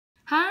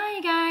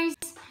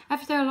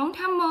After a long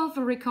time of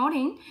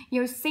recording,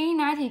 your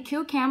C90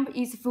 QCam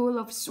is full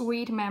of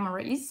sweet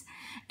memories.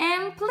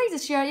 And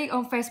please share it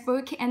on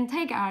Facebook and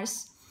tag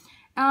us.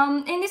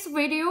 In this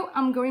video,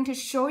 I'm going to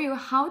show you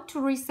how to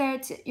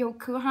reset your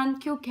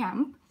Kehan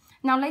QCam.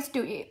 Now let's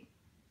do it.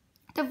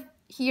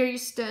 Here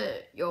is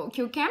your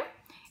QCam,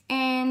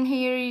 and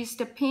here is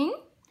the pin.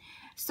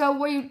 So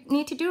what you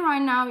need to do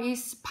right now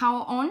is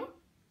power on,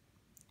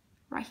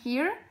 right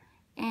here,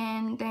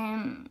 and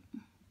then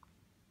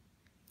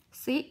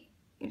see,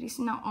 it is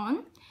now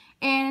on.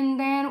 And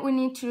then we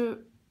need to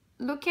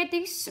look at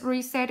this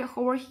reset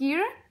over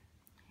here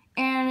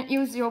and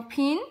use your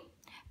pin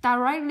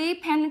directly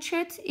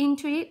penetrate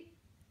into it.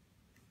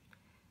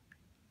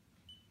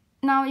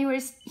 Now you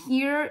will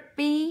hear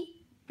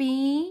B,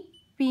 B,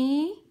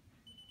 B,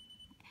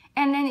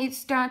 and then it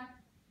starts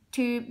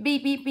to B,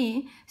 B,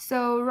 B.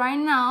 So right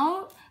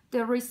now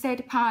the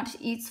reset part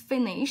is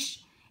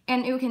finished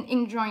and you can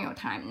enjoy your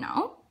time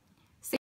now.